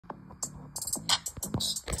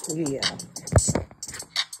Yeah.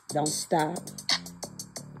 Don't stop.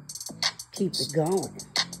 Keep it going.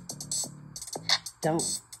 Don't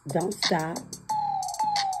stop.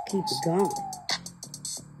 Keep it going.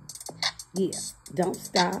 Yeah. Don't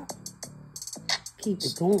stop. Keep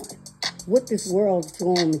it going. What this world's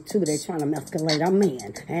throwing me to, they trying to masculate a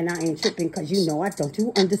man. And I ain't tripping because you know I don't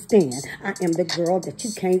you understand. I am the girl that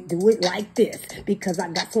you can't do it like this. Because I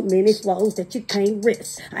got so many flows that you can't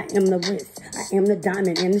risk. I am the risk. I am the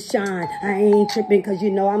diamond and the shine. I ain't tripping because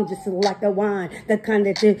you know I'm just like the wine. The kind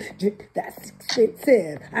that that's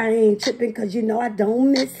expensive. I ain't tripping because you know I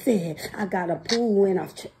don't miss it. I got a pool and I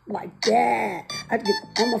trip like that. I get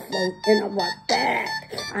on my float and I rock back.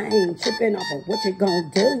 I ain't tripping off of what you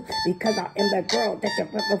gonna do. Because I am the girl that you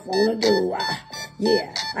ever wanna do.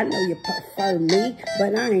 Yeah, I know you prefer me,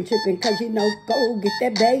 but I ain't tripping because you know, go get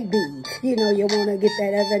that baby. You know you wanna get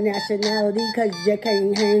that other nationality because you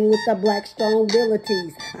can't hang with the black strong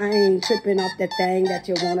abilities. I ain't tripping off that thing that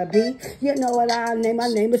you wanna be. You know what I name? My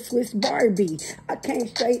name is Swiss Barbie. I came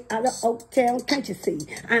straight out of Oaktown, can't you see?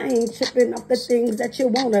 I ain't tripping off the things that you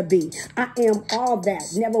wanna be. I am all that,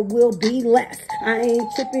 never will be less. I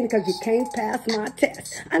ain't tripping because you can't pass my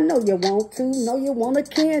test. I know you want to, know you wanna,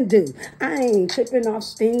 can do. I ain't tripping off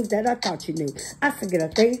things that I thought you knew. I forget a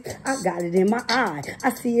thing, I got it in my eye. I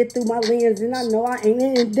see it through my lens and I know I ain't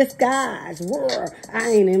in disguise. Roar, I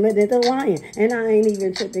ain't even the lion. And I ain't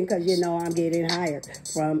even tripping because you know I'm getting hired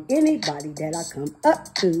from anybody that I come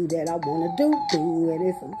up to that I wanna do. And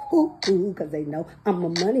it's some hoo-hoo because they know I'm a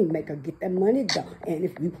money maker, get that money though. And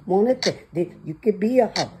if you want it, then you could be a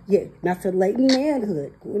hoe. Yeah, masculating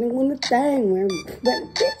manhood. When the thing, when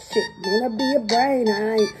bitch shit, wanna be a brain.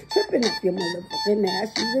 I ain't tripping off your motherfucking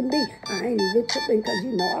ass, you and me. I ain't even tripping cause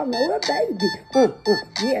you know I know a baby.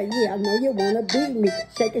 Yeah, I know you wanna be me.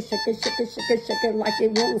 Shake it, shake it, shake it, shake it, shake it like you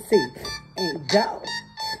wanna see. And go,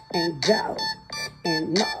 and go,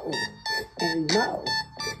 and mo, and mo,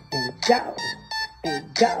 and go,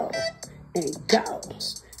 and go, and go,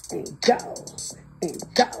 and go, and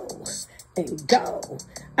go, and go.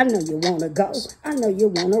 I know you wanna go. I know you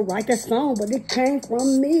wanna write a song, but it came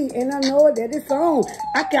from me, and I know that it's on.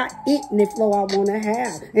 I got it in the flow I wanna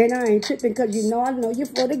have, and I ain't tripping cause you know I know you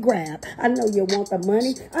for the grab. I know you want the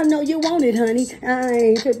money. I know you want it, honey. I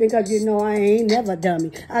ain't tripping cause you know I ain't never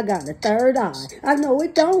dummy. I got a third eye. I know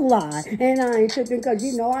it don't lie, and I ain't tripping cause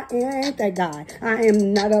you know I ain't that guy. I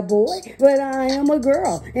am not a boy, but I am a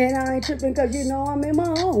girl, and I ain't tripping cause you know I'm in my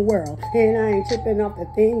own world, and I ain't tripping off the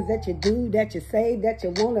things that you do, that you say, that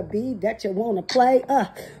you wanna be, that you wanna play.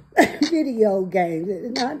 Video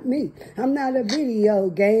games, not me. I'm not a video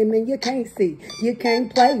game, and you can't see, you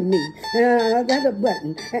can't play me. I got a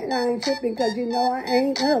button, and I ain't tripping cause you know I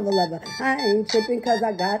ain't a lover. I ain't tripping cause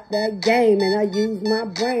I got that game, and I use my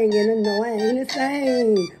brain, and I know I ain't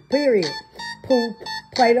insane. Period. Poop,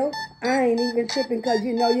 Play-Doh. I ain't even tripping cause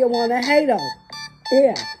you know you wanna hate-o.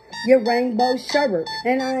 Yeah. Your rainbow sherbet,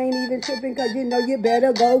 and I ain't even tripping cause you know you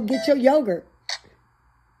better go get your yogurt.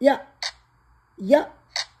 Yeah.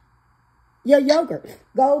 Your yogurt.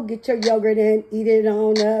 Go get your yogurt and eat it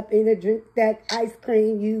on up and drink that ice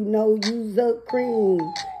cream. You know use a cream.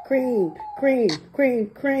 Cream.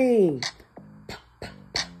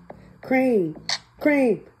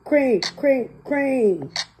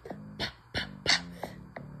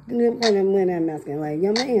 When I'm asking like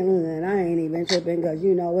your man, I ain't even tripping cause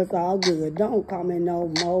you know it's all good. Don't call me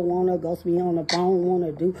no more. Wanna ghost me on the phone.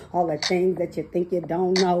 Wanna do all the things that you think you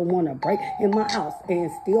don't know. Wanna break in my house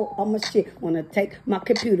and steal all my shit. Wanna take my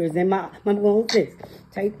computers and my this.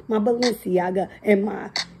 Take my Balenciaga and my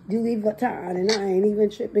Louis Vuitton, and I ain't even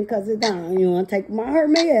tripping cause it's down. You wanna take my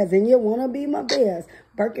Hermes and you wanna be my best.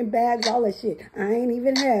 Birkin bags, all that shit. I ain't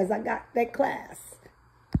even has. I got that class.